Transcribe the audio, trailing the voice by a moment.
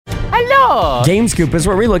Hello! GameScoop is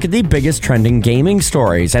where we look at the biggest trending gaming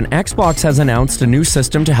stories, and Xbox has announced a new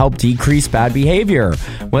system to help decrease bad behavior.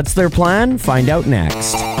 What's their plan? Find out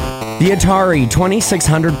next. The Atari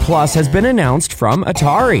 2600 Plus has been announced from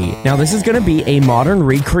Atari. Now, this is going to be a modern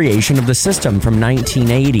recreation of the system from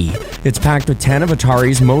 1980. It's packed with 10 of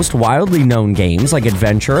Atari's most widely known games like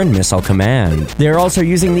Adventure and Missile Command. They're also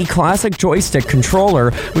using the classic joystick controller,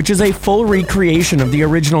 which is a full recreation of the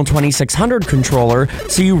original 2600 controller,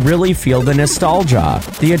 so you really feel the nostalgia.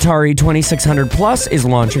 The Atari 2600 Plus is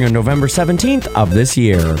launching on November 17th of this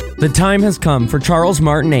year. The time has come for Charles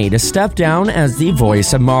Martinet to step down as the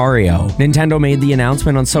voice of Mario. Nintendo made the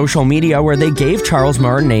announcement on social media where they gave Charles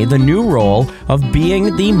Martinet the new role of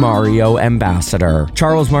being the Mario ambassador.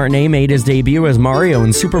 Charles Martinet made his debut as Mario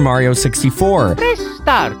in Super Mario 64. Press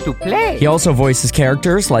start to play. He also voices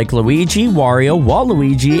characters like Luigi, Wario,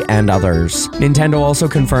 Waluigi, and others. Nintendo also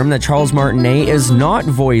confirmed that Charles Martinet is not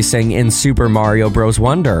voicing in Super Mario Bros.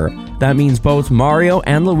 Wonder. That means both Mario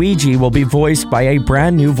and Luigi will be voiced by a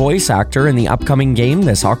brand new voice actor in the upcoming game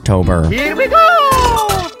this October. Here we go!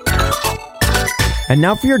 And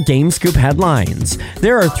now for your GameScoop headlines.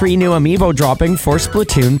 There are 3 new amiibo dropping for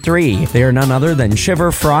Splatoon 3. They are none other than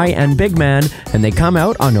Shiver, Fry, and Big Man, and they come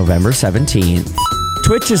out on November 17th.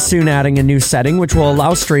 Twitch is soon adding a new setting which will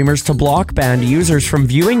allow streamers to block banned users from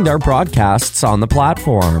viewing their broadcasts on the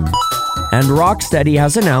platform. And Rocksteady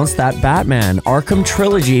has announced that Batman Arkham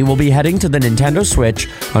Trilogy will be heading to the Nintendo Switch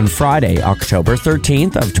on Friday, October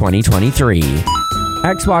 13th of 2023.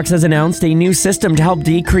 Xbox has announced a new system to help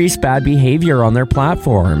decrease bad behavior on their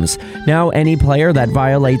platforms. Now, any player that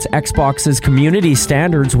violates Xbox's community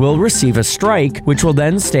standards will receive a strike, which will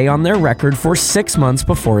then stay on their record for 6 months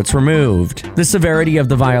before it's removed. The severity of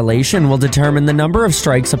the violation will determine the number of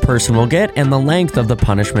strikes a person will get and the length of the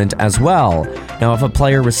punishment as well. Now, if a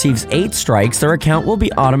player receives 8 strikes, their account will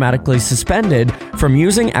be automatically suspended from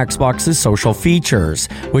using Xbox's social features,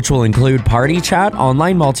 which will include party chat,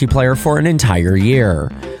 online multiplayer for an entire year.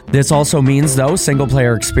 This also means, though,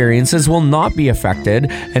 single-player experiences will not be affected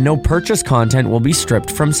and no purchase content will be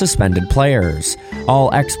stripped from suspended players. All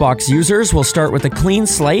Xbox users will start with a clean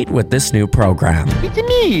slate with this new program. It's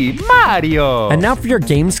me, Mario! And now for your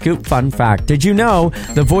GameScoop fun fact. Did you know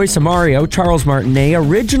the voice of Mario, Charles Martinet,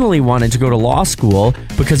 originally wanted to go to law school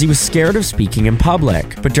because he was scared of speaking in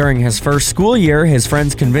public. But during his first school year, his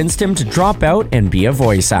friends convinced him to drop out and be a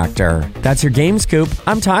voice actor. That's your GameScoop.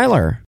 I'm Tyler.